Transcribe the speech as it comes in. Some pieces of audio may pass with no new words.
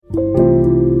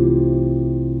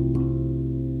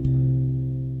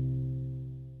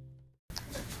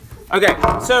Okay,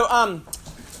 so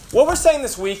what we're saying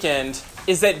this weekend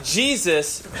is that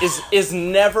Jesus is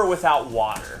never without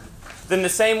water. In the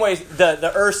same way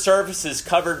the Earth's surface is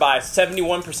covered by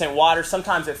 71% water,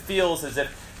 sometimes it feels as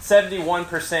if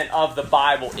 71% of the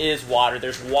Bible is water.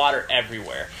 There's water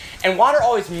everywhere. And water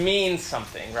always means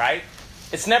something, right?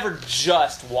 It's never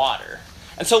just water.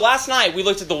 And so last night we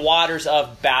looked at the waters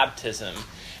of baptism.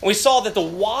 And we saw that the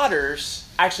waters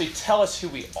actually tell us who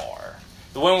we are.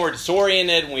 When we're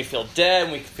disoriented, when we feel dead,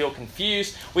 when we feel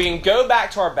confused, we can go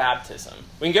back to our baptism.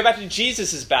 We can go back to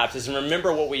Jesus' baptism and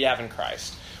remember what we have in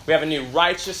Christ. We have a new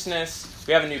righteousness,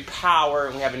 we have a new power,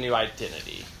 and we have a new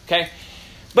identity. Okay?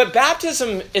 But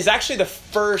baptism is actually the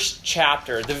first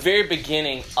chapter, the very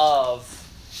beginning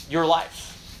of your life.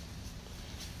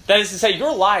 That is to say,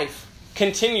 your life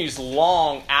continues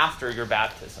long after your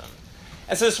baptism.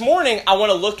 And so this morning, I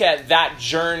want to look at that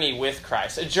journey with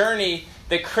Christ, a journey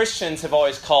that Christians have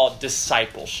always called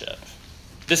discipleship.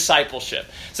 Discipleship.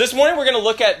 So this morning, we're going to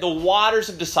look at the waters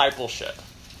of discipleship.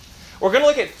 We're going to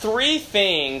look at three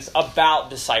things about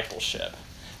discipleship.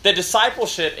 That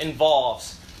discipleship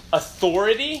involves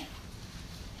authority,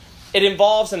 it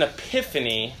involves an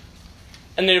epiphany,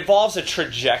 and it involves a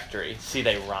trajectory. See,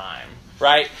 they rhyme,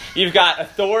 right? You've got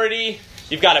authority,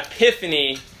 you've got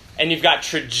epiphany, and you've got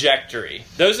trajectory.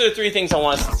 Those are the three things I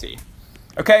want us to see.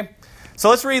 Okay? So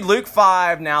let's read Luke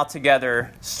 5 now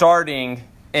together, starting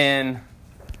in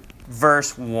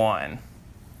verse 1.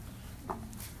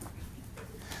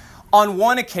 On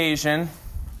one occasion,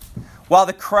 while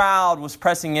the crowd was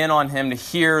pressing in on him to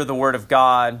hear the word of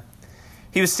God,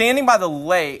 he was standing by the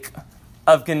lake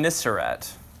of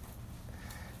Gennesaret.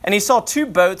 And he saw two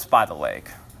boats by the lake,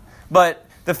 but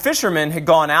the fishermen had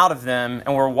gone out of them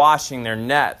and were washing their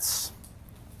nets.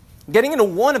 Getting into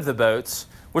one of the boats,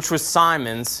 which was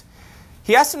Simon's,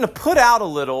 he asked him to put out a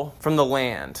little from the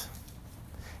land.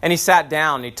 And he sat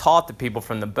down and he taught the people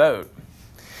from the boat.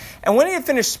 And when he had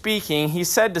finished speaking, he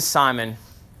said to Simon,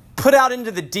 "Put out into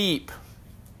the deep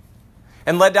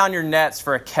and let down your nets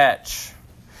for a catch."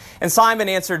 And Simon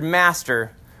answered,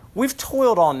 "Master, we've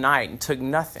toiled all night and took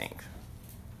nothing.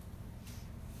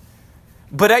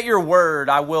 But at your word,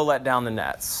 I will let down the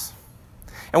nets."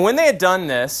 And when they had done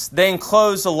this, they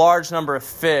enclosed a large number of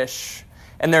fish,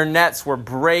 and their nets were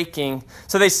breaking.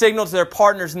 So they signaled to their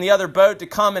partners in the other boat to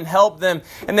come and help them.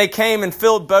 And they came and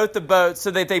filled both the boats so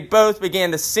that they both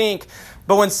began to sink.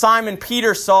 But when Simon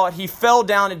Peter saw it, he fell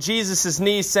down at Jesus'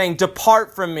 knees, saying,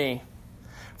 "Depart from me,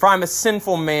 for I am a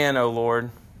sinful man, O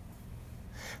Lord."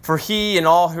 For he and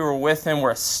all who were with him were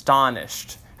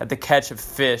astonished at the catch of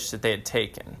fish that they had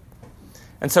taken.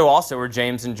 And so also were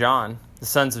James and John, the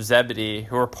sons of Zebedee,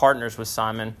 who were partners with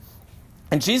Simon.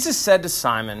 And Jesus said to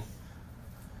Simon,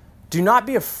 "Do not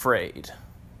be afraid.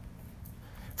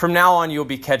 From now on you will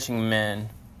be catching men."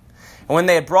 And when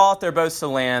they had brought their boats to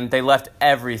land, they left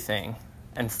everything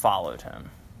and followed him.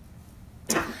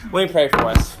 Let me pray for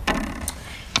us.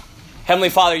 Heavenly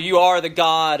Father, you are the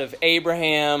God of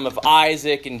Abraham, of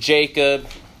Isaac, and Jacob.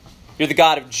 You're the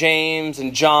God of James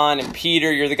and John and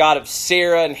Peter. You're the God of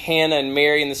Sarah and Hannah and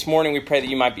Mary. And this morning we pray that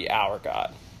you might be our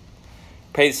God.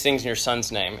 Pray these things in your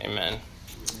Son's name. Amen.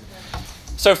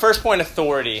 So first point,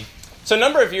 authority. So a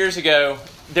number of years ago,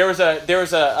 there was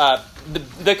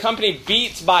the company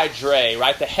Beats by Dre,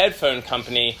 right? The headphone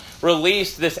company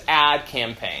released this ad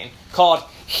campaign called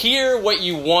 "Hear What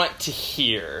You Want to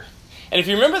Hear." And if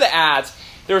you remember the ads,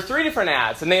 there were three different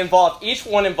ads, and each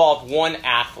one involved one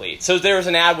athlete. So there was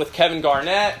an ad with Kevin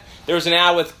Garnett, there was an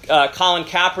ad with Colin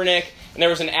Kaepernick, and there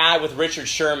was an ad with Richard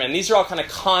Sherman. These are all kind of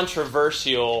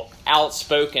controversial,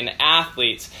 outspoken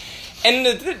athletes. And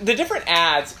the different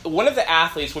ads, one of the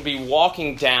athletes would be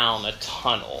walking down a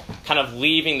tunnel, kind of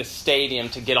leaving the stadium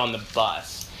to get on the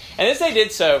bus. And as they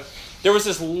did so, there was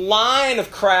this line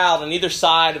of crowd on either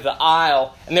side of the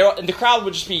aisle, and the crowd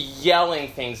would just be yelling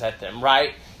things at them,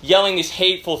 right? Yelling these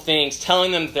hateful things,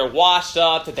 telling them that they're washed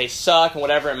up, that they suck, and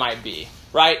whatever it might be,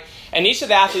 right? And each of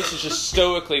the athletes is just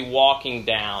stoically walking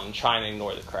down and trying to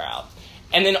ignore the crowd.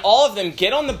 And then all of them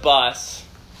get on the bus,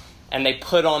 and they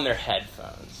put on their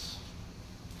headphones.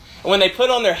 And when they put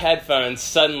on their headphones,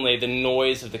 suddenly the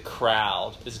noise of the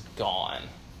crowd is gone.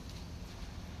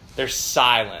 There's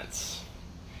silence.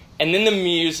 And then the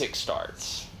music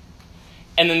starts.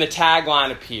 And then the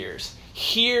tagline appears.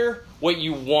 Hear what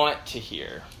you want to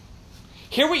hear.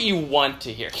 Hear what you want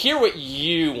to hear. Hear what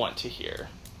you want to hear.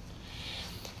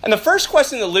 And the first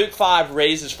question that Luke 5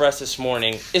 raises for us this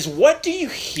morning is, what do you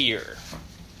hear?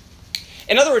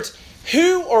 In other words,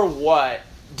 who or what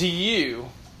do you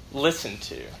listen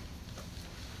to?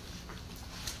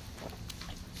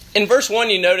 In verse 1,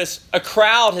 you notice a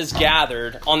crowd has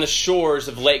gathered on the shores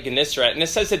of Lake Gennesaret, and it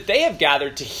says that they have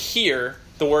gathered to hear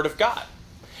the word of God.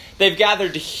 They've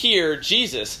gathered to hear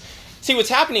Jesus. See, what's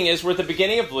happening is we're at the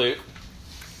beginning of Luke.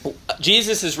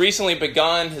 Jesus has recently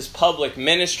begun his public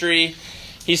ministry.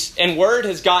 And word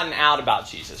has gotten out about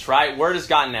Jesus, right? Word has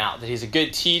gotten out that he's a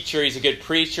good teacher, he's a good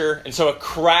preacher. And so a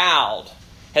crowd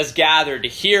has gathered to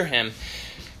hear him.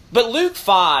 But Luke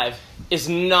 5 is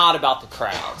not about the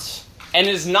crowds. And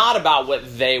it is not about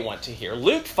what they want to hear.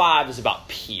 Luke 5 is about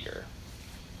Peter.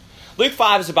 Luke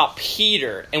 5 is about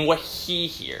Peter and what he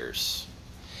hears.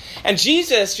 And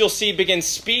Jesus, you'll see, begins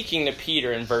speaking to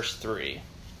Peter in verse 3.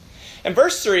 In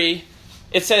verse 3,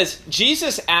 it says,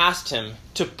 Jesus asked him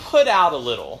to put out a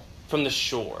little from the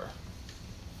shore.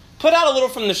 Put out a little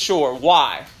from the shore.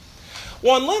 Why?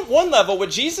 Well, on one level, what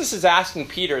Jesus is asking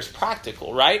Peter is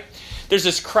practical, right? There's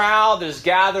this crowd that is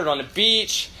gathered on a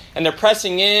beach, and they're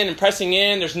pressing in and pressing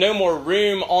in. There's no more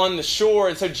room on the shore,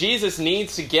 and so Jesus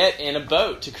needs to get in a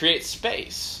boat to create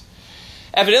space.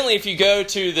 Evidently, if you go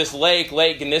to this Lake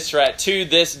Gennesaret, to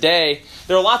this day,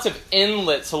 there are lots of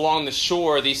inlets along the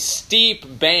shore, these steep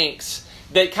banks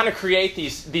that kind of create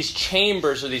these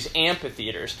chambers or these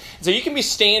amphitheaters. So you can be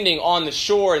standing on the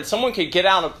shore, and someone could get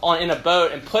out in a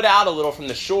boat and put out a little from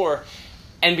the shore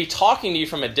and be talking to you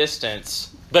from a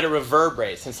distance, but it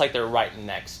reverberates. It's like they're right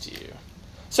next to you.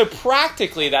 So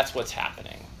practically, that's what's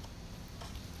happening.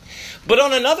 But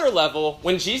on another level,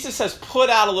 when Jesus says put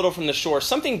out a little from the shore,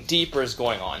 something deeper is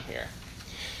going on here.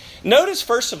 Notice,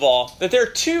 first of all, that there are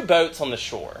two boats on the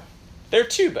shore. There are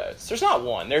two boats. There's not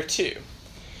one, there are two.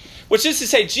 Which is to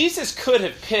say, Jesus could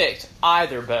have picked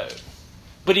either boat,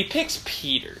 but he picks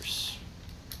Peter's.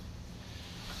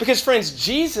 Because, friends,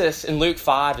 Jesus in Luke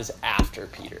 5 is after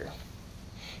Peter.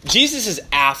 Jesus is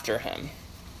after him.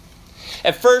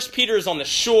 At first, Peter is on the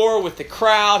shore with the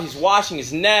crowd. He's washing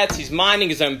his nets. He's minding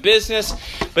his own business.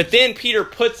 But then Peter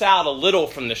puts out a little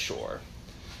from the shore.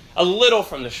 A little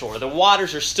from the shore. The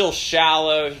waters are still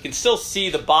shallow. He can still see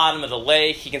the bottom of the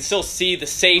lake. He can still see the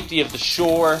safety of the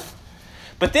shore.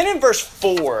 But then in verse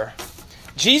 4,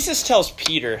 Jesus tells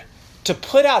Peter to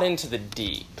put out into the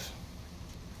deep.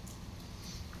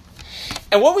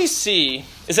 And what we see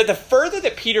is that the further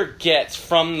that Peter gets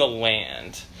from the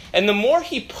land, and the more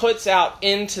he puts out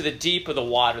into the deep of the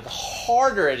water, the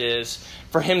harder it is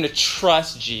for him to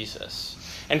trust Jesus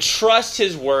and trust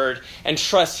his word and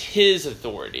trust his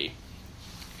authority.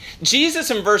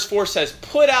 Jesus in verse 4 says,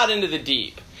 put out into the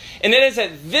deep. And it is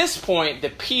at this point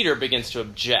that Peter begins to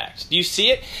object. Do you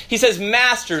see it? He says,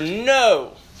 Master,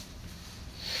 no.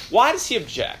 Why does he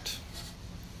object?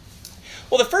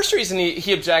 Well, the first reason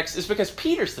he objects is because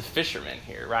Peter's the fisherman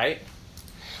here, right?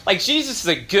 Like, Jesus is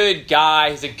a good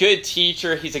guy, he's a good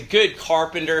teacher, he's a good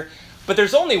carpenter, but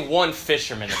there's only one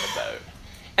fisherman in the boat.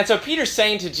 And so Peter's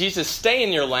saying to Jesus, stay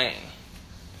in your lane.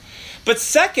 But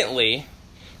secondly,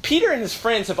 Peter and his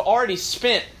friends have already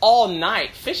spent all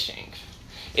night fishing.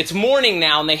 It's morning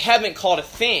now and they haven't caught a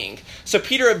thing. So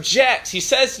Peter objects. He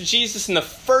says to Jesus in the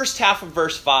first half of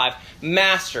verse 5,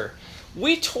 Master,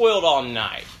 we toiled all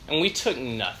night and we took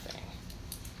nothing.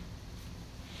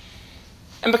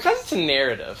 And because it's a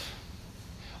narrative,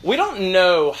 we don't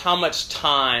know how much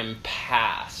time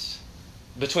passed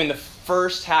between the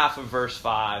first half of verse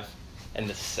 5 and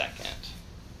the second.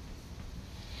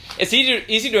 It's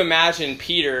easy to imagine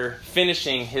Peter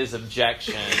finishing his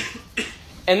objection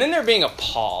and then there being a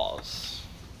pause,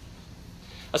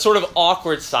 a sort of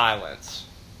awkward silence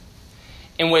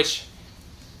in which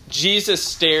Jesus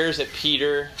stares at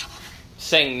Peter,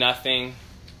 saying nothing,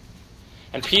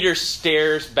 and Peter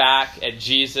stares back at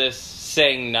Jesus,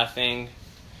 saying nothing,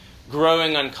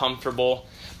 growing uncomfortable.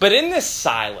 But in this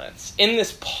silence, in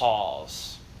this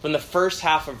pause, from the first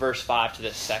half of verse 5 to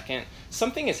the second,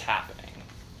 something is happening.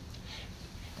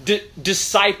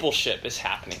 Discipleship is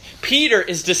happening. Peter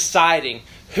is deciding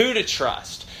who to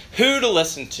trust, who to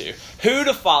listen to, who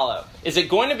to follow. Is it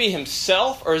going to be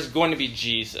himself or is it going to be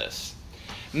Jesus?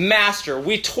 Master,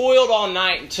 we toiled all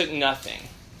night and took nothing.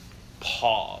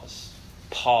 Pause,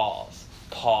 pause,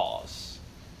 pause.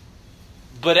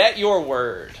 But at your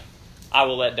word, I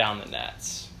will let down the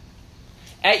nets.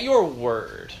 At your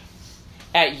word,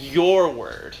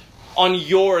 on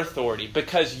your authority,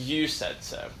 because you said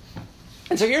so.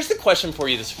 And so here's the question for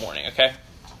you this morning, okay?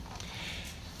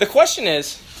 The question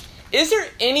is there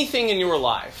anything in your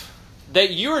life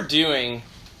that you are doing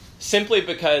simply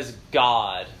because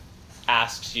God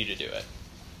asks you to do it?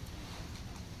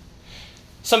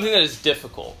 Something that is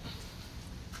difficult.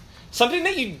 Something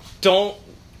that you don't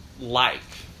like.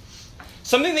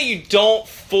 Something that you don't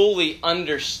fully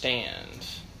understand.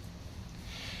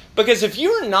 Because if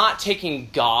you are not taking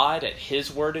God at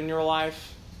his word in your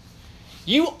life,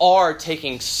 you are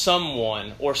taking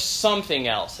someone or something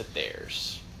else at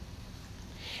theirs.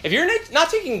 If you're not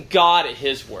taking God at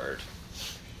his word,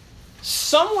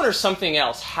 someone or something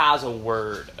else has a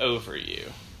word over you.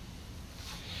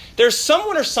 There's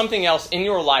someone or something else in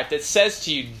your life that says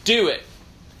to you, do it,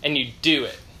 and you do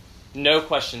it. No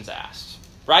questions asked,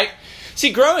 right?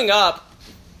 See, growing up,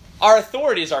 our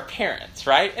authority is our parents,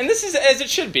 right? And this is as it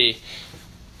should be.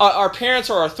 Our parents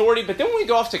are our authority, but then when we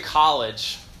go off to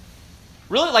college,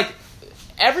 really, like,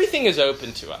 everything is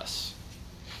open to us.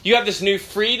 You have this new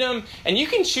freedom, and you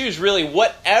can choose really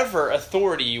whatever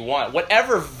authority you want,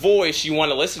 whatever voice you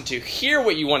want to listen to, hear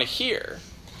what you want to hear.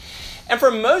 And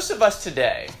for most of us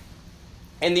today,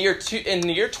 in the year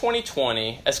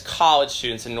 2020, as college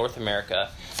students in North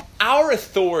America, our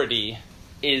authority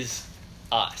is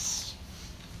us.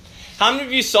 How many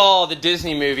of you saw the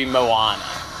Disney movie Moana?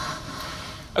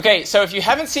 Okay, so if you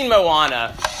haven't seen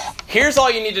Moana, here's all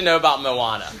you need to know about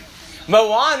Moana.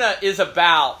 Moana is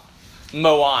about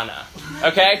Moana,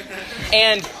 okay?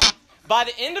 And by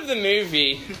the end of the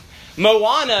movie,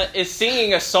 Moana is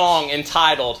singing a song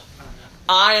entitled,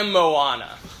 I Am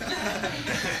Moana.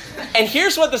 And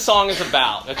here's what the song is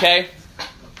about, okay?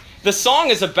 The song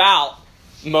is about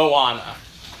Moana.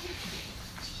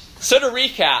 So to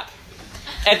recap,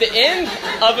 at the end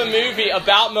of a movie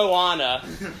about Moana,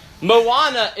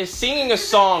 Moana is singing a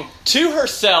song to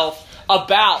herself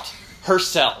about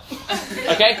herself.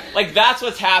 Okay? Like, that's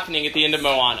what's happening at the end of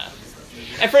Moana.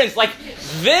 And friends,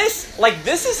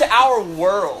 this is our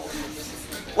world.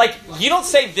 Like, you don't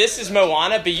say this is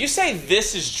Moana, but you say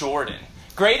this is Jordan.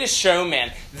 Greatest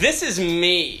showman. This is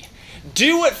me.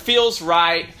 Do what feels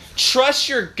right. Trust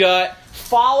your gut.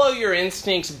 Follow your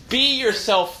instincts. Be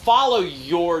yourself. Follow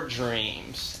your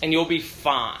dreams. And you'll be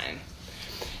fine.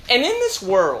 And in this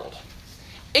world,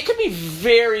 it can be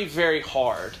very, very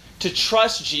hard to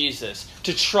trust Jesus,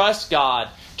 to trust God,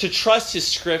 to trust his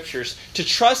scriptures, to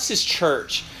trust his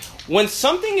church, when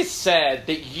something is said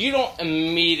that you don't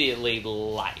immediately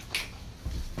like.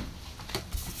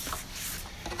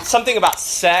 Something about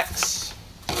sex,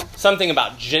 something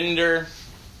about gender,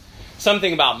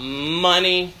 something about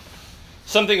money,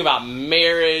 something about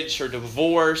marriage or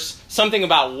divorce, something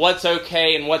about what's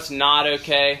okay and what's not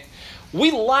okay.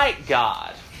 We like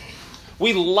God.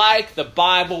 We like the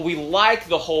Bible. We like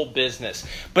the whole business.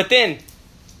 But then,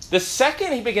 the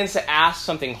second he begins to ask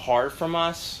something hard from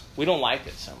us, we don't like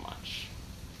it so much.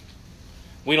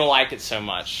 We don't like it so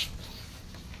much.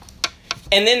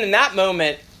 And then in that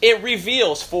moment, it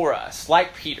reveals for us,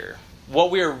 like Peter,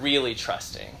 what we are really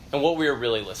trusting and what we are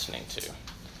really listening to.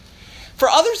 For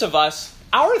others of us,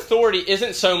 our authority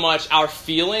isn't so much our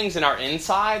feelings and our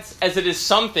insides as it is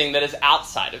something that is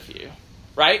outside of you,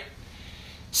 right?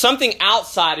 Something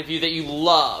outside of you that you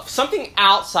love. Something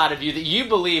outside of you that you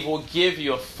believe will give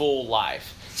you a full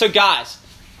life. So guys,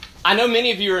 I know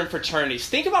many of you are in fraternities.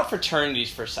 Think about fraternities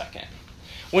for a second.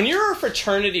 When you're a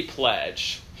fraternity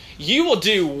pledge, you will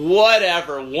do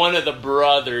whatever one of the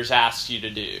brothers asks you to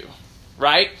do,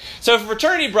 right? So if a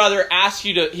fraternity brother asks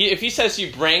you to, if he says to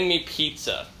you, bring me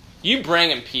pizza, you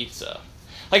bring him pizza.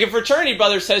 Like if a fraternity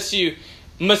brother says to you,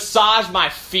 massage my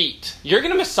feet, you're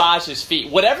going to massage his feet.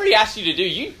 Whatever he asks you to do,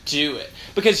 you do it.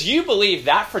 Because you believe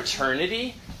that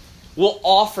fraternity will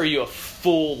offer you a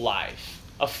full life,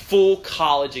 a full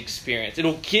college experience.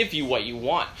 It'll give you what you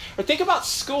want. Or think about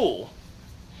school.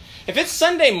 If it's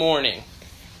Sunday morning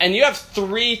and you have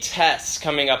 3 tests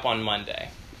coming up on Monday,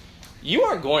 you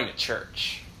aren't going to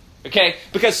church. Okay?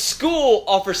 Because school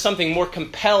offers something more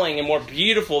compelling and more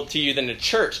beautiful to you than the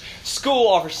church. School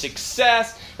offers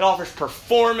success. It offers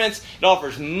performance. It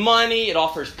offers money. It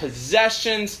offers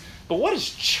possessions. But what does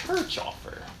church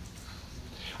offer?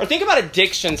 Or think about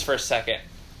addictions for a second.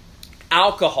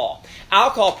 Alcohol.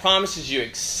 Alcohol promises you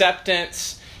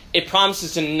acceptance. It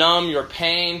promises to numb your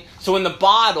pain. So when the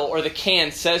bottle or the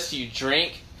can says to you,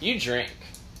 drink, you drink.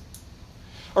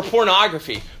 Or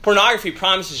pornography. Pornography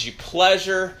promises you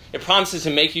pleasure. It promises to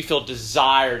make you feel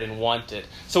desired and wanted.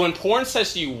 So when porn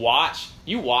says to you, watch,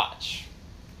 you watch.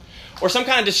 Or some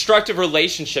kind of destructive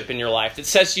relationship in your life that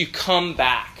says you come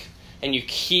back and you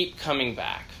keep coming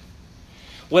back.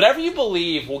 Whatever you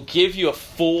believe will give you a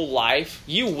full life,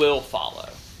 you will follow.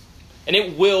 And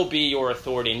it will be your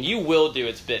authority and you will do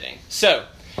its bidding. So,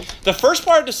 the first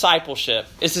part of discipleship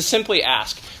is to simply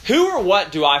ask, who or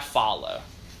what do I follow?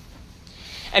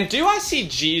 And do I see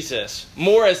Jesus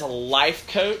more as a life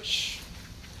coach,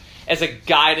 as a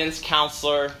guidance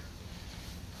counselor,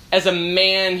 as a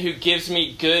man who gives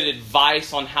me good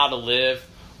advice on how to live?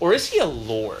 Or is he a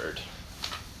Lord?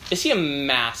 Is he a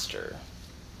master?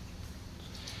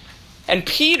 And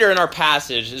Peter in our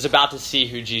passage is about to see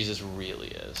who Jesus really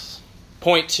is.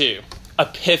 Point 2,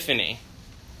 Epiphany.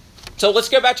 So let's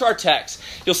go back to our text.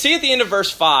 You'll see at the end of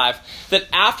verse 5 that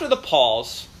after the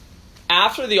pause,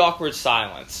 after the awkward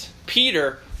silence,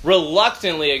 Peter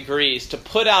reluctantly agrees to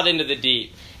put out into the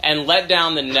deep and let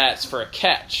down the nets for a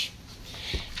catch.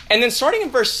 And then starting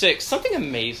in verse 6, something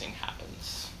amazing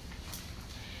happens.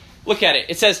 Look at it.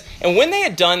 It says, and when they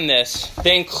had done this,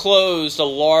 they enclosed a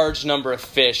large number of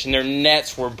fish, and their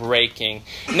nets were breaking.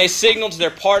 And they signaled to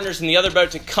their partners in the other boat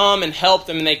to come and help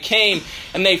them. And they came,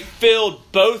 and they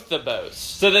filled both the boats,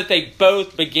 so that they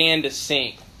both began to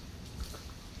sink.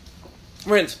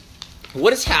 Friends,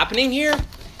 what is happening here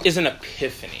is an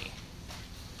epiphany.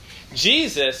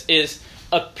 Jesus is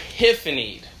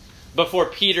epiphanied before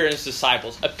Peter and his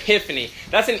disciples. Epiphany.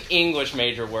 That's an English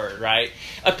major word, right?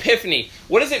 Epiphany.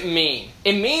 What does it mean?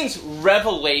 It means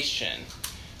revelation.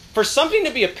 For something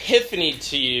to be epiphanied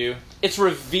to you, it's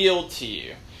revealed to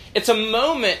you. It's a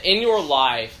moment in your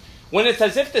life when it's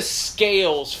as if the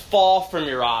scales fall from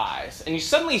your eyes and you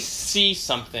suddenly see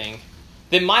something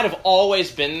that might have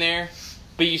always been there,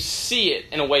 but you see it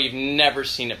in a way you've never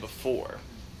seen it before.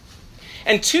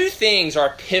 And two things are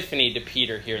epiphany to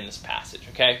Peter here in this passage,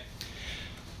 okay?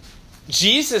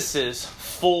 Jesus'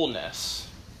 fullness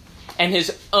and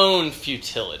his own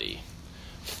futility.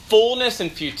 Fullness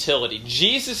and futility.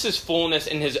 Jesus' fullness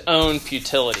and his own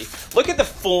futility. Look at the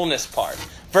fullness part.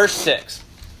 Verse 6.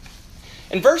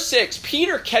 In verse 6,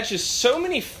 Peter catches so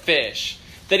many fish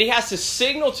that he has to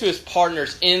signal to his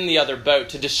partners in the other boat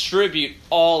to distribute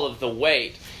all of the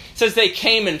weight. It says they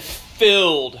came and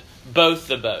filled both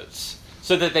the boats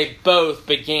so that they both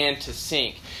began to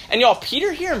sink. And y'all,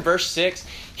 Peter here in verse 6,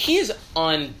 he is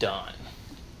undone.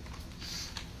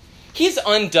 He's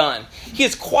undone. He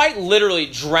is quite literally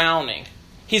drowning.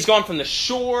 He's gone from the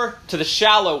shore to the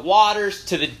shallow waters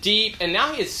to the deep, and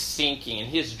now he is sinking and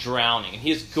he is drowning and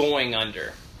he is going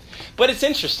under. But it's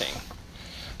interesting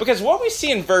because what we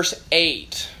see in verse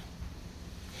 8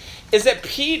 is that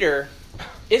Peter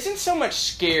isn't so much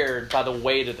scared by the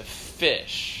weight of the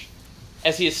fish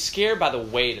as he is scared by the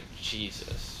weight of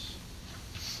Jesus.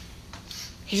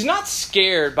 He's not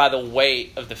scared by the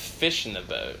weight of the fish in the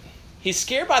boat. He's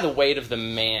scared by the weight of the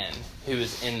man who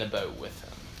is in the boat with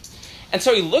him. And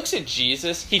so he looks at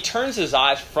Jesus, he turns his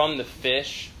eyes from the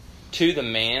fish to the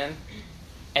man,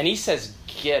 and he says,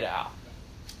 "Get out.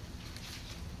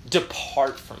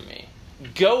 Depart from me.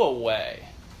 Go away."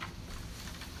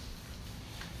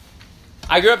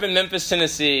 I grew up in Memphis,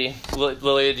 Tennessee.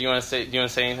 Lilia, do you want to say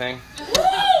anything?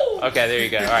 Okay, there you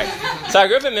go. All right. So I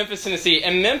grew up in Memphis, Tennessee,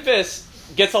 and Memphis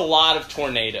gets a lot of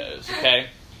tornadoes, okay?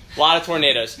 A lot of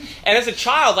tornadoes. And as a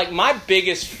child, my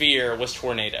biggest fear was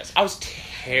tornadoes. I was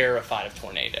terrified of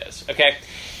tornadoes, okay?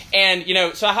 And,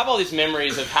 so I have all these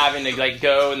memories of having to,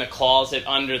 go in the closet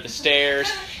under the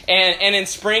stairs. And in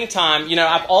springtime,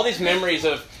 I have all these memories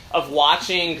of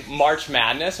watching March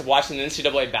Madness, of watching the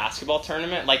NCAA basketball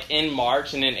tournament, in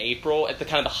March and in April at the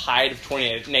kind of the height of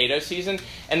tornado season,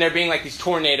 and there being these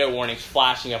tornado warnings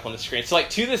flashing up on the screen. So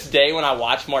to this day, when I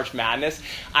watch March Madness,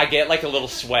 I get a little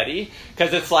sweaty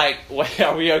because it's what,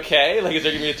 are we okay? Is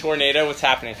there gonna be a tornado? What's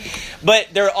happening? But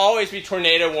there will always be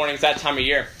tornado warnings that time of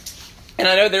year. And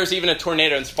I know there was even a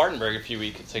tornado in Spartanburg a few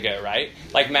weeks ago, right?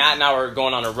 Matt and I were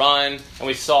going on a run, and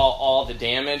we saw all the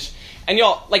damage. And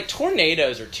y'all,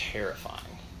 tornadoes are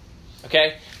terrifying,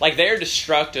 okay? They're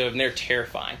destructive and they're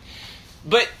terrifying.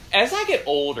 But as I get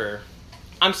older,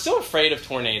 I'm still afraid of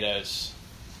tornadoes,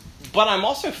 but I'm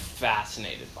also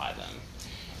fascinated by them.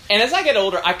 And as I get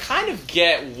older, I kind of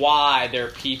get why there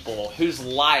are people whose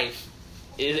life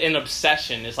is an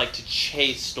obsession is to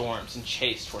chase storms and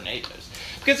chase tornadoes.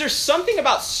 Because there's something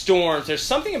about storms, there's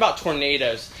something about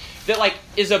tornadoes that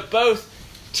is a both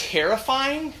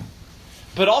terrifying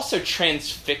but also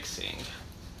transfixing.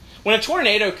 When a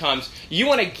tornado comes, you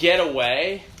want to get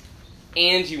away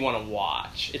and you want to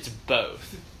watch. It's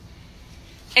both.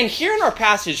 And here in our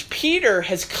passage, Peter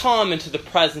has come into the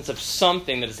presence of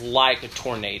something that is like a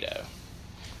tornado.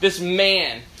 This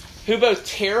man who both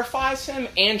terrifies him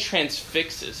and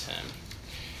transfixes him.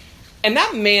 And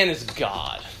that man is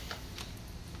God.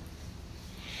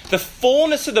 The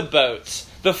fullness of the boats,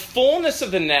 the fullness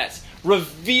of the nets,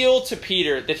 reveal to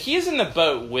Peter that he is in the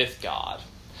boat with God.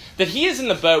 That he is in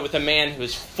the boat with a man who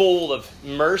is full of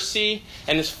mercy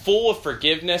and is full of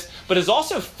forgiveness, but is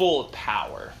also full of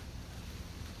power.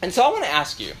 And so I want to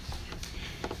ask you,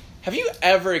 have you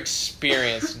ever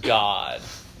experienced God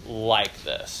like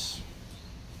this?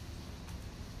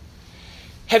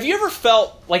 Have you ever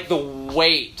felt the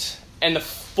weight and the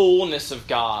fullness of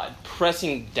God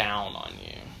pressing down on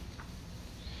you?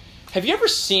 have you ever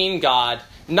seen God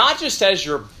not just as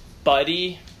your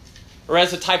buddy or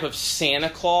as a type of Santa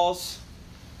Claus,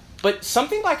 but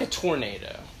something like a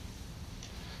tornado?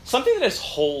 Something that is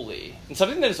holy and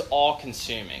something that is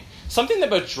all-consuming. Something that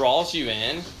both draws you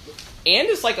in and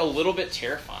is like a little bit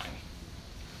terrifying.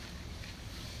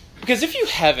 Because if you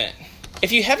haven't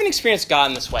experienced God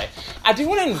in this way, I do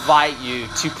want to invite you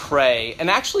to pray an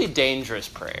actually dangerous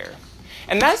prayer.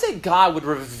 And that is that God would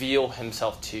reveal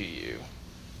himself to you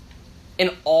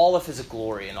in all of his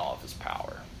glory and all of his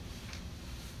power.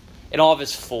 In all of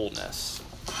his fullness.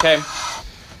 Okay?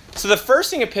 So the first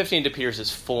thing Epiphany appears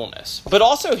is fullness, but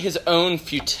also his own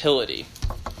futility.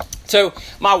 So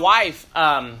my wife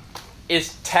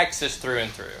is Texas through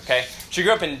and through, okay? She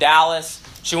grew up in Dallas.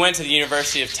 She went to the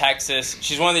University of Texas.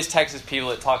 She's one of these Texas people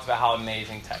that talks about how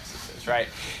amazing Texas is, right?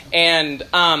 And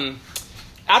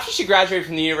after she graduated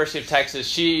from the University of Texas,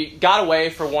 she got away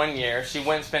for 1 year. She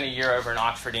went and spent a year over in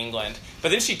Oxford, England.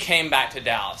 But then she came back to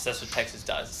Dallas. That's what Texas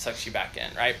does. It sucks you back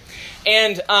in, right?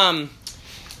 And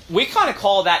we kind of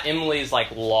call that Emily's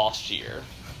like lost year.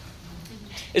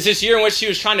 It's this year in which she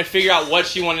was trying to figure out what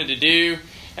she wanted to do.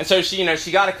 And so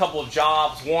she got a couple of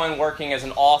jobs, one working as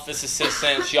an office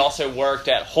assistant. She also worked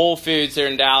at Whole Foods there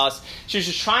in Dallas. She was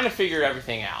just trying to figure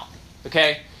everything out,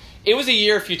 okay? It was a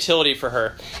year of futility for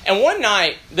her. And one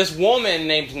night, this woman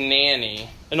named Nanny,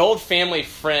 an old family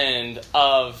friend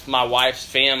of my wife's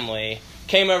family,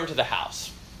 came over to the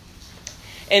house.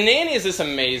 And Nanny is this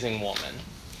amazing woman.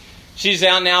 She's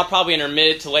out now probably in her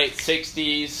mid to late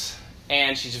 60s,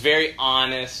 and she's very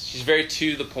honest. She's very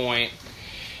to the point.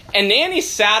 And Nanny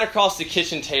sat across the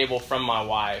kitchen table from my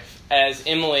wife as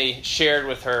Emily shared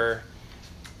with her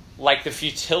like the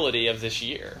futility of this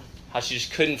year. How she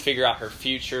just couldn't figure out her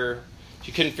future.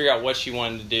 She couldn't figure out what she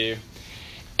wanted to do.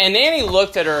 And Nanny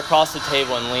looked at her across the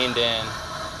table and leaned in.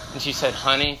 And she said,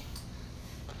 "Honey,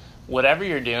 whatever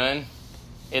you're doing,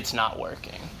 it's not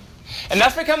working." And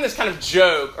that's become this kind of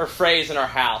joke or phrase in our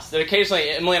house that occasionally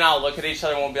Emily and I will look at each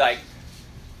other and we'll be like,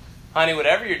 "Honey,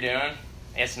 whatever you're doing,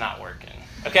 it's not working."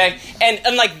 Okay?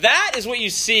 And like that is what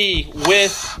you see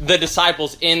with the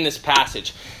disciples in this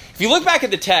passage. If you look back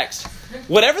at the text,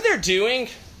 whatever they're doing,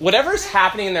 whatever is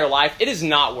happening in their life, it is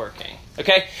not working.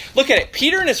 Okay? Look at it.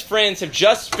 Peter and his friends have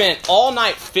just spent all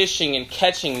night fishing and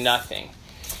catching nothing.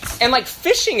 And like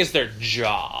fishing is their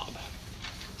job.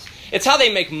 It's how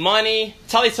they make money.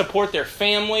 It's how they support their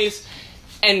families.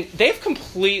 And they've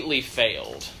completely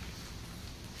failed.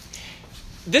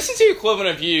 This is the equivalent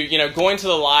of you going to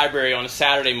the library on a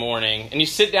Saturday morning and you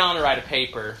sit down to write a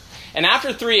paper. And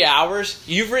after 3 hours,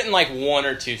 you've written like 1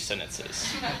 or 2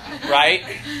 sentences, right?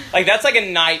 Like that's like a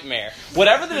nightmare.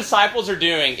 Whatever the disciples are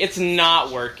doing, it's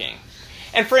not working.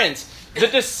 And friends, the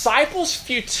disciples'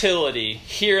 futility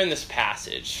here in this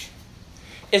passage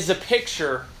is a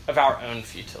picture of our own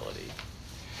futility.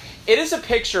 It is a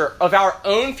picture of our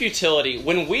own futility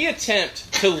when we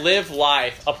attempt to live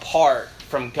life apart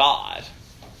from God.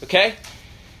 Okay?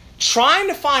 Trying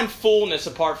to find fullness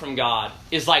apart from God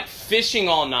is like fishing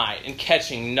all night and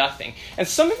catching nothing. And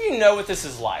some of you know what this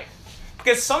is like.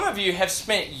 Because some of you have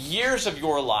spent years of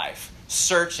your life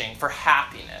searching for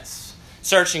happiness,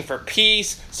 searching for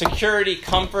peace, security,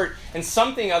 comfort, and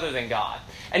something other than God.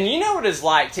 And you know what it's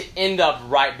like to end up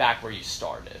right back where you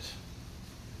started.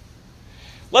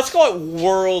 Let's call it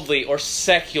worldly or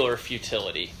secular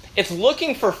futility. It's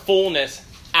looking for fullness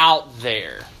out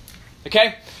there.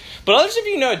 Okay? But others of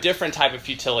you know a different type of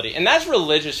futility, and that's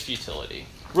religious futility.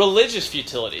 Religious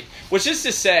futility, which is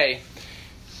to say,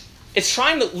 it's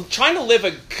trying to live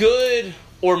a good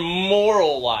or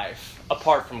moral life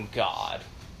apart from God.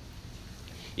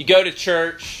 You go to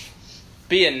church,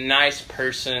 be a nice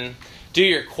person, do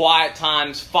your quiet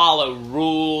times, follow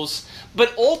rules,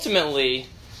 but ultimately,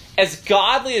 as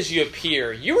godly as you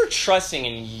appear, you are trusting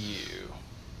in you.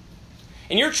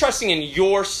 And you're trusting in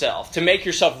yourself to make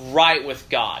yourself right with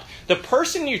God. The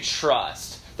person you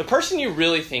trust, the person you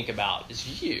really think about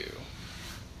is you.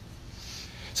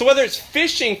 So whether it's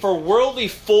fishing for worldly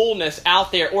fullness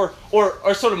out there or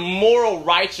sort of moral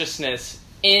righteousness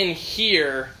in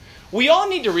here, we all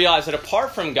need to realize that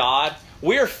apart from God,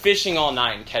 we are fishing all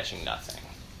night and catching nothing.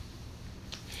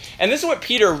 And this is what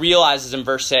Peter realizes in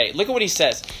verse 8. Look at what he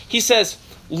says. He says,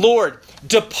 "Lord,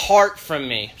 depart from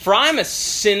me, for I am a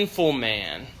sinful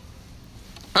man."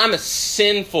 I'm a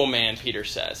sinful man, Peter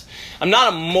says. I'm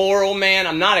not a moral man.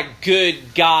 I'm not a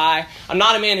good guy. I'm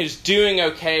not a man who's doing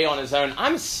okay on his own.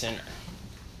 I'm a sinner.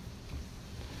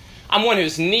 I'm one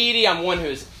who's needy. I'm one who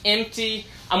is empty.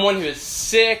 I'm one who is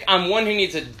sick. I'm one who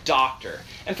needs a doctor.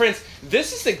 And friends,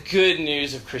 this is the good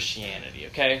news of Christianity,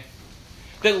 okay?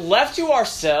 That left to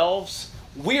ourselves,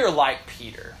 we are like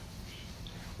Peter.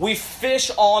 We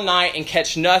fish all night and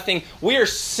catch nothing. We are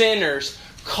sinners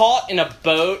caught in a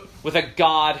boat with a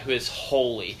God who is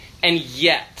holy. And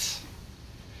yet,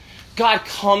 God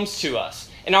comes to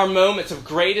us in our moments of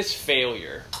greatest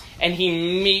failure, and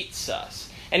he meets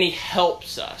us, and he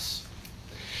helps us.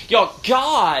 Y'all,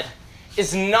 God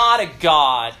is not a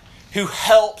God who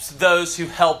helps those who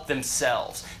help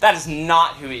themselves. That is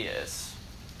not who he is.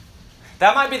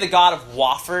 That might be the God of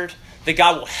Wofford. That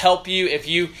God will help you if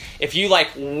you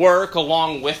like work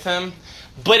along with him.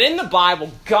 But in the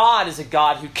Bible, God is a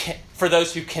God who for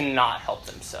those who cannot help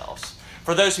themselves.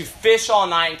 For those who fish all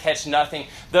night and catch nothing.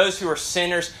 Those who are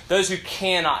sinners. Those who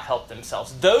cannot help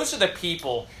themselves. Those are the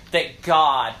people that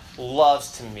God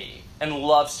loves to meet and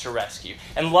loves to rescue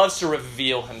and loves to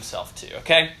reveal himself to.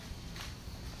 Okay?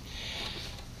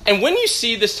 And when you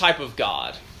see this type of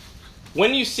God,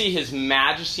 when you see his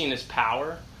majesty and his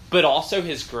power, but also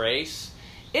his grace,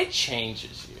 it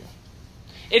changes you.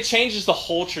 It changes the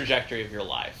whole trajectory of your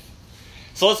life.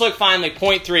 So let's look finally,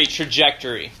 point 3,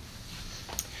 trajectory.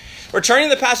 Returning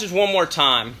to the passage one more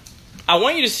time, I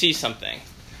want you to see something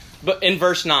but in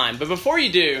verse 9. But before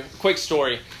you do, quick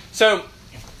story. So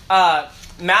Matt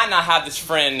and I have this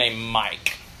friend named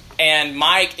Mike. And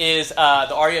Mike is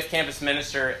the RUF campus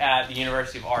minister at the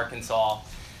University of Arkansas.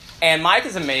 And Mike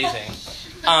is amazing.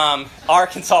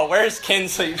 Arkansas, where's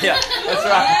Kinsley? Yeah, that's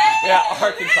right. Yeah,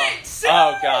 Arkansas.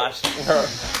 Oh, gosh.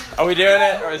 Are we doing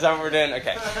it? Or is that what we're doing?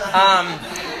 Okay.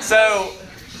 So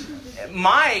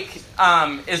Mike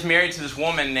is married to this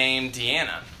woman named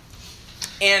Deanna.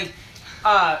 And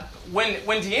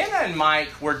when Deanna and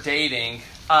Mike were dating,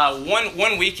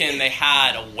 one weekend they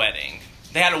had a wedding.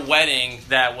 They had a wedding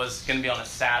that was going to be on a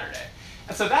Saturday.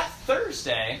 And so that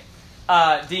Thursday,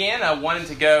 Deanna wanted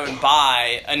to go and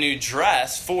buy a new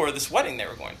dress for this wedding they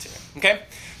were going to. Okay?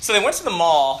 So they went to the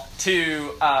mall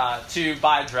to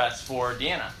buy a dress for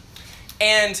Deanna.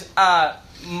 And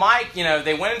Mike,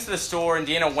 they went into the store and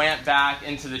Deanna went back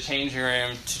into the changing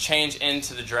room to change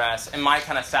into the dress. And Mike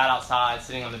kind of sat outside,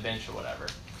 sitting on the bench or whatever.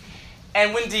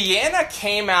 And when Deanna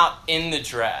came out in the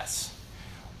dress,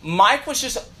 Mike was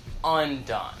just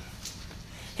undone.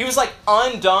 He was like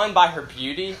undone by her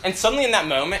beauty. And suddenly in that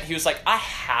moment, he was like, I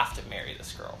have to marry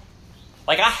this girl.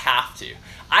 Like, I have to.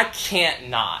 I can't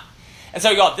not. And so,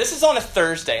 y'all, this is on a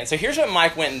Thursday. And so here's what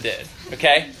Mike went and did,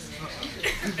 okay?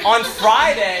 On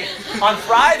Friday,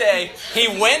 he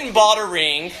went and bought a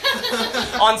ring.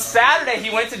 On Saturday, he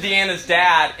went to Deanna's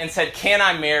dad and said, can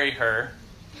I marry her?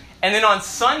 And then on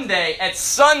Sunday, at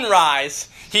sunrise,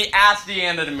 he asked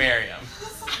Deanna to marry him.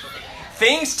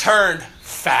 Things turned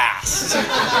fast,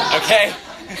 okay?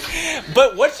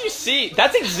 But what you see,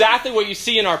 that's exactly what you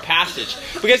see in our passage.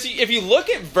 Because if you look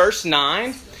at verse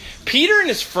 9, Peter and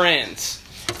his friends,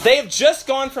 they have just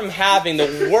gone from having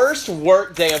the worst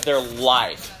work day of their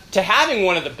life to having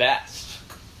one of the best.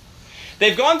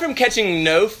 They've gone from catching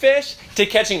no fish to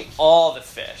catching all the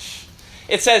fish.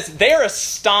 It says they're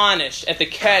astonished at the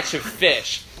catch of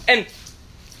fish. And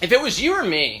if it was you or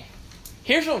me,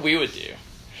 here's what we would do.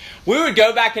 We would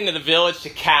go back into the village to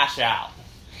cash out.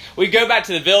 We'd go back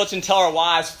to the village and tell our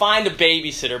wives, find a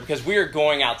babysitter because we are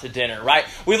going out to dinner, right?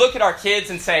 We look at our kids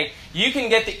and say, you can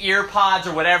get the ear pods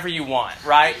or whatever you want,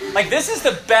 right? Like, this is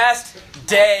the best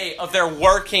day of their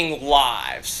working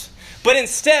lives. But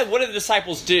instead, what do the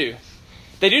disciples do?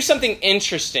 They do something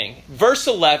interesting. Verse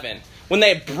 11, when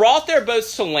they brought their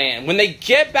boats to land, when they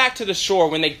get back to the shore,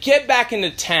 when they get back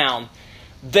into town,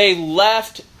 they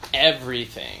left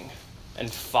everything and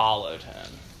followed him.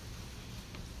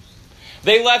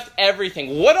 They left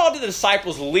everything. What all did the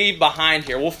disciples leave behind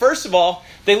here? Well, first of all,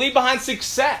 they leave behind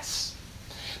success.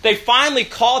 They finally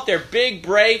caught their big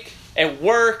break at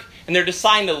work, and they're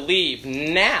deciding to leave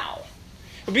now.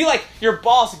 It would be like your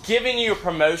boss giving you a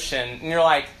promotion, and you're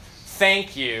like,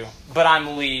 thank you, but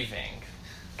I'm leaving.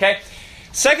 Okay?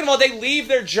 Second of all, they leave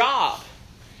their job.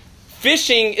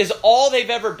 Fishing is all they've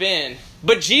ever been.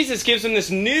 But Jesus gives them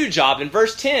this new job. In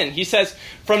verse 10, he says,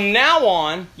 from now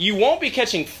on, you won't be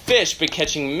catching fish, but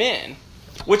catching men.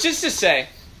 Which is to say,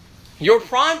 your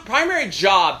primary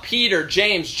job, Peter,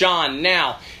 James, John,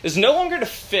 now, is no longer to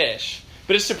fish,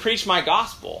 but it's to preach my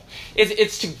gospel.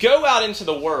 It's to go out into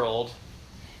the world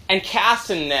and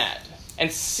cast a net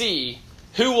and see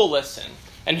who will listen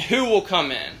and who will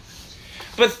come in.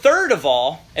 But third of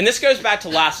all, and this goes back to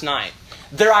last night,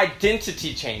 their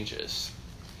identity changes.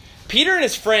 Peter and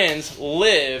his friends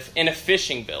live in a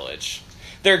fishing village.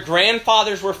 Their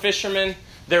grandfathers were fishermen.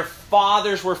 Their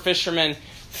fathers were fishermen.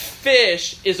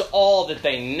 Fish is all that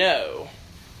they know.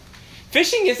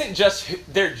 Fishing isn't just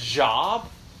their job.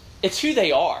 It's who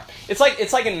they are. It's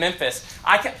like in Memphis.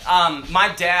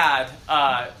 My dad,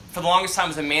 for the longest time,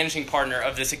 was a managing partner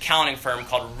of this accounting firm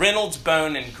called Reynolds,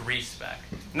 Bone, and Griesbeck.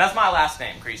 And that's my last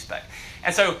name, Griesbeck.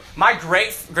 And so my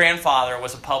great-grandfather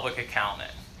was a public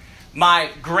accountant. My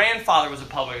grandfather was a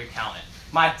public accountant.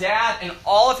 My dad and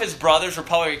all of his brothers were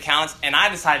public accountants, and I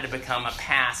decided to become a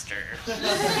pastor,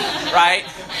 right?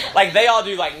 Like, they all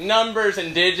do, like, numbers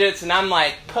and digits, and I'm,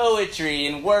 like, poetry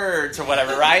and words or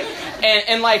whatever, right?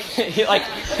 And like,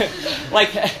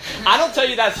 I don't tell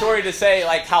you that story to say,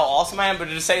 like, how awesome I am, but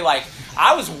to say, like,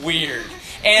 I was weird.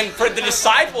 And for the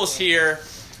disciples here,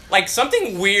 like,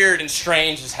 something weird and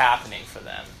strange is happening for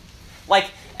them. Like,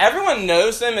 everyone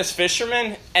knows them as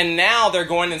fishermen, and now they're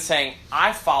going and saying,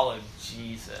 I followed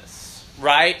Jesus,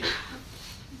 right?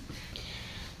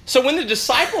 So when the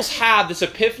disciples have this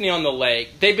epiphany on the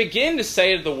lake, they begin to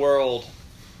say to the world,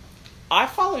 I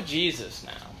follow Jesus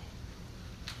now.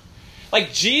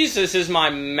 Like, Jesus is my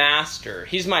master.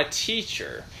 He's my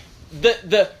teacher.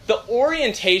 The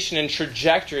orientation and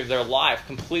trajectory of their life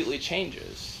completely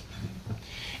changes.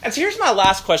 And so here's my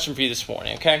last question for you this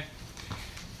morning, okay?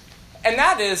 And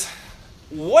that is,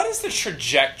 what is the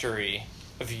trajectory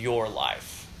of your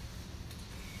life?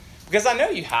 Because I know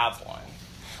you have one.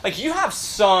 Like, you have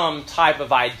some type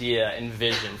of idea and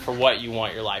vision for what you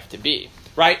want your life to be,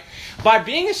 right? By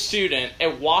being a student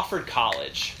at Wofford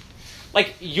College,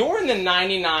 like, you're in the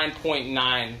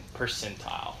 99.9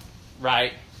 percentile,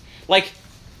 right? Like,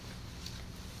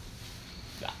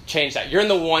 change that. You're in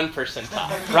the 1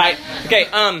 percentile, right? Okay,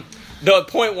 the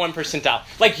 0.1 percentile.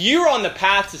 Like, you're on the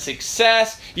path to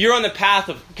success. You're on the path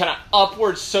of kind of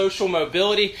upward social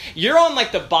mobility. You're on,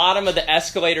 like, the bottom of the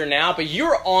escalator now, but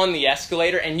you're on the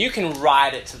escalator and you can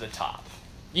ride it to the top.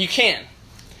 You can.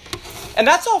 And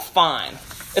that's all fine.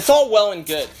 It's all well and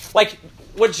good. Like,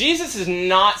 what Jesus is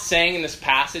not saying in this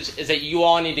passage is that you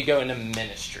all need to go into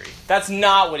ministry. That's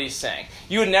not what he's saying.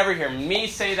 You would never hear me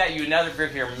say that. You would never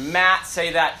hear Matt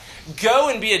say that. Go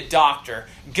and be a doctor.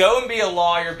 Go and be a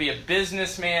lawyer, be a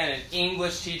businessman, an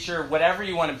English teacher, whatever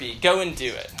you want to be. Go and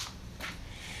do it.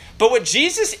 But what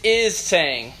Jesus is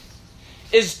saying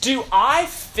is, do I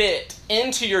fit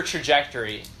into your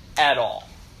trajectory at all?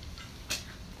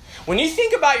 When you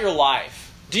think about your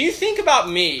life, do you think about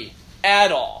me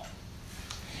at all?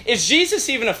 Is Jesus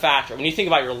even a factor? When you think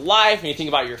about your life, when you think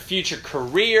about your future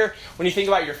career, when you think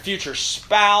about your future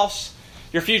spouse,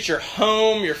 your future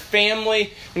home, your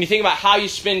family, when you think about how you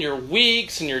spend your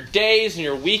weeks and your days and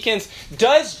your weekends,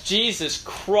 does Jesus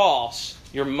cross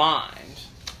your mind?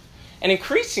 And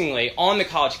increasingly, on the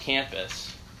college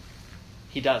campus,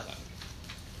 he doesn't.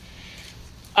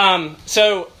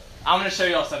 So, I'm going to show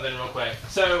you all something real quick.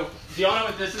 So, do y'all know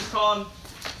what this is called?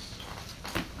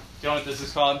 Do you know what this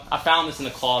is called? I found this in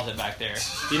the closet back there.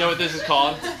 Do you know what this is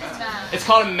called? It's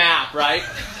called a map, right?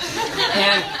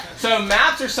 And so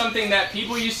maps are something that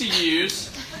people used to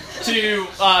use to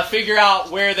figure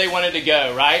out where they wanted to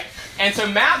go, right? And so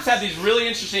maps have these really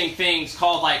interesting things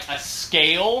called, like, a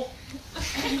scale,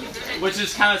 which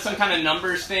is kind of some kind of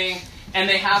numbers thing. And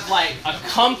they have, like, a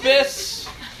compass.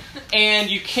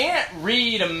 And you can't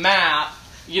read a map,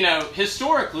 you know,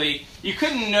 historically. You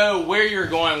couldn't know where you're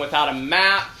going without a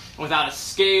map, without a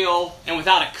scale, and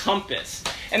without a compass.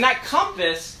 And that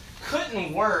compass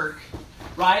couldn't work,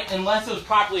 right, unless it was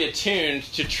properly attuned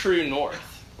to true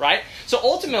north, right? So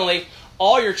ultimately,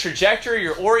 all your trajectory,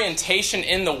 your orientation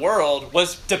in the world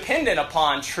was dependent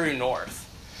upon true north.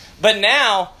 But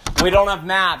now, we don't have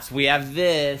maps. We have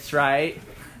this, right?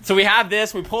 So we have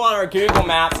this. We pull out our Google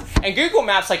Maps. And Google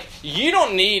Maps, like, you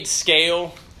don't need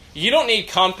scale. You don't need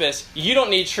compass. You don't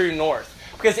need true north.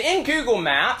 Because in Google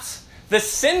Maps, the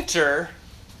center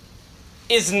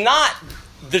is not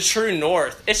the true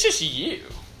north. It's just you.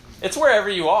 It's wherever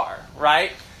you are,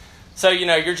 right? So, you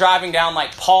know, you're driving down,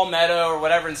 like, Palmetto or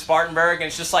whatever in Spartanburg, and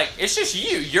it's just like, it's just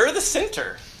you. You're the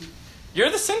center. You're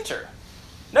the center.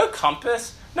 No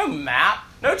compass, no map,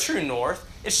 no true north.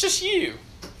 It's just you.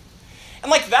 And,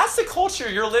 like, that's the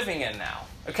culture you're living in now,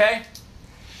 okay?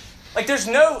 Like, there's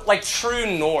no, like,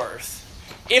 true north.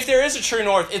 If there is a true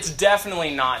north, it's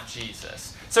definitely not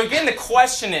Jesus. So again, the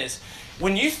question is,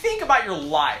 when you think about your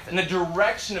life and the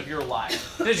direction of your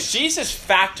life, does Jesus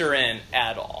factor in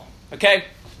at all? Okay?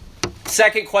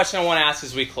 Second question I want to ask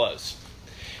as we close.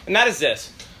 And that is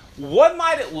this. What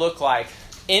might it look like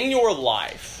in your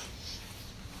life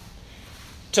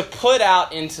to put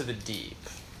out into the deep?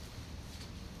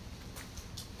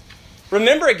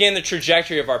 Remember again the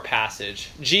trajectory of our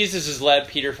passage. Jesus has led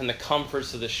Peter from the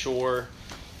comforts of the shore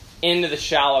into the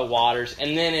shallow waters,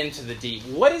 and then into the deep.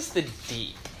 What is the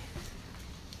deep?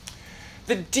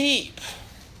 The deep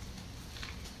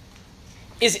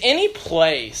is any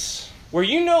place where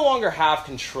you no longer have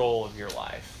control of your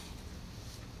life.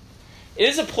 It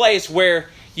is a place where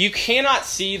you cannot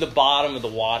see the bottom of the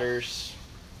waters.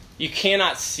 You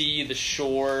cannot see the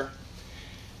shore.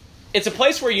 It's a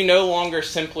place where you no longer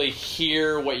simply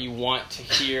hear what you want to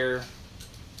hear.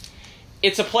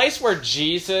 It's a place where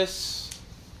Jesus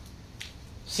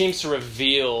seems to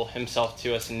reveal himself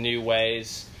to us in new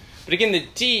ways. But again, the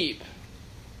deep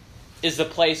is the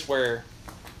place where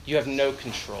you have no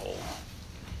control.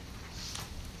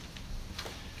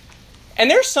 And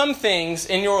there's some things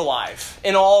in your life,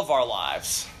 in all of our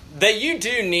lives, that you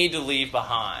do need to leave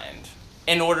behind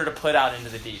in order to put out into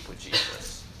the deep with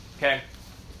Jesus. Okay?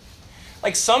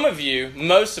 Like some of you,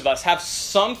 most of us, have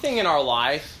something in our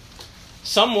life,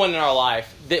 someone in our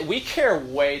life, that we care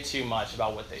way too much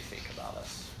about what they think about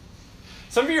us.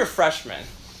 Some of you are freshmen,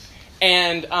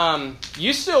 and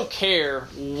you still care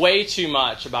way too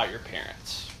much about your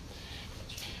parents.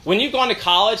 When you've gone to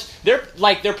college,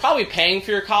 they're probably paying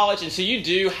for your college, and so you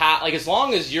do have, as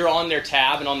long as you're on their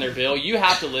tab and on their bill, you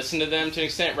have to listen to them to an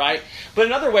extent, right? But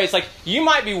in other ways, you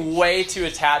might be way too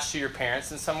attached to your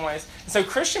parents in some ways. And so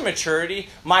Christian maturity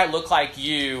might look like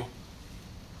you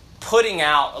putting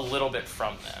out a little bit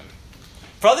from them.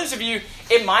 For others of you,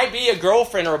 it might be a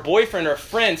girlfriend or a boyfriend or a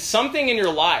friend, something in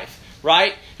your life,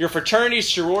 right? Your fraternity,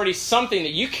 sorority, something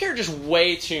that you care just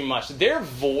way too much. Their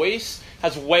voice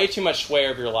has way too much sway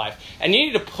over your life, and you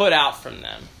need to put out from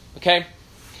them, okay?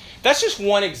 That's just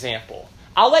one example.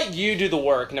 I'll let you do the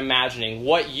work in imagining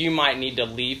what you might need to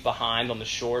leave behind on the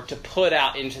shore to put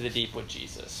out into the deep with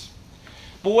Jesus.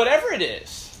 But whatever it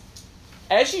is,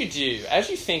 as you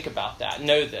think about that,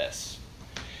 know this,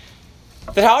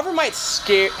 that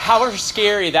however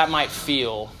scary that might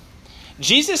feel,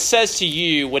 Jesus says to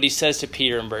you what he says to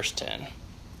Peter in verse 10.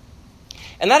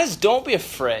 And that is, don't be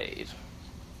afraid.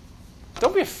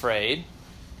 Don't be afraid.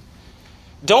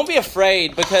 Don't be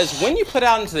afraid, because when you put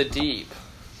out into the deep,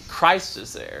 Christ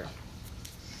is there.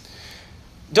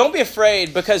 Don't be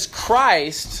afraid, because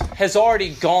Christ has already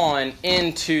gone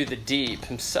into the deep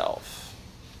himself.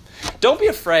 Don't be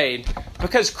afraid,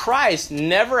 because Christ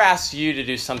never asks you to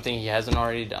do something he hasn't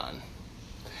already done.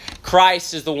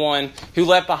 Christ is the one who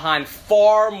left behind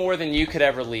far more than you could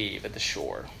ever leave at the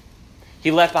shore. He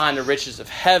left behind the riches of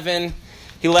heaven.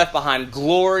 He left behind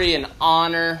glory and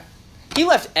honor. He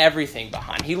left everything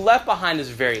behind. He left behind his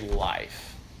very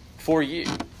life for you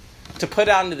to put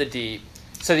out into the deep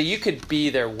so that you could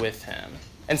be there with him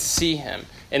and see him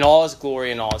in all his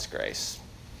glory and all his grace.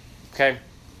 Okay?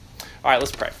 All right,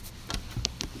 let's pray.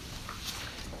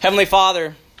 Heavenly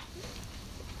Father,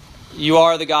 you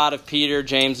are the God of Peter,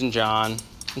 James, and John.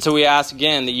 And so we ask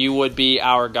again that you would be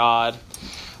our God.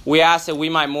 We ask that we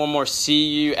might more and more see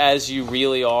you as you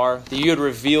really are, that you would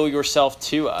reveal yourself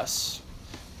to us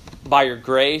by your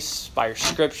grace, by your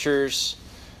scriptures,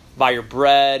 by your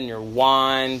bread and your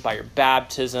wine, by your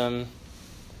baptism,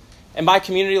 and by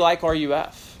community like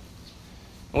RUF,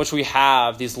 in which we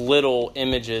have these little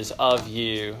images of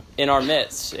you in our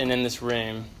midst and in this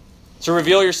room. So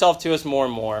reveal yourself to us more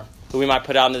and more, that we might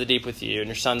put out into the deep with you. In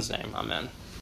your Son's name, amen.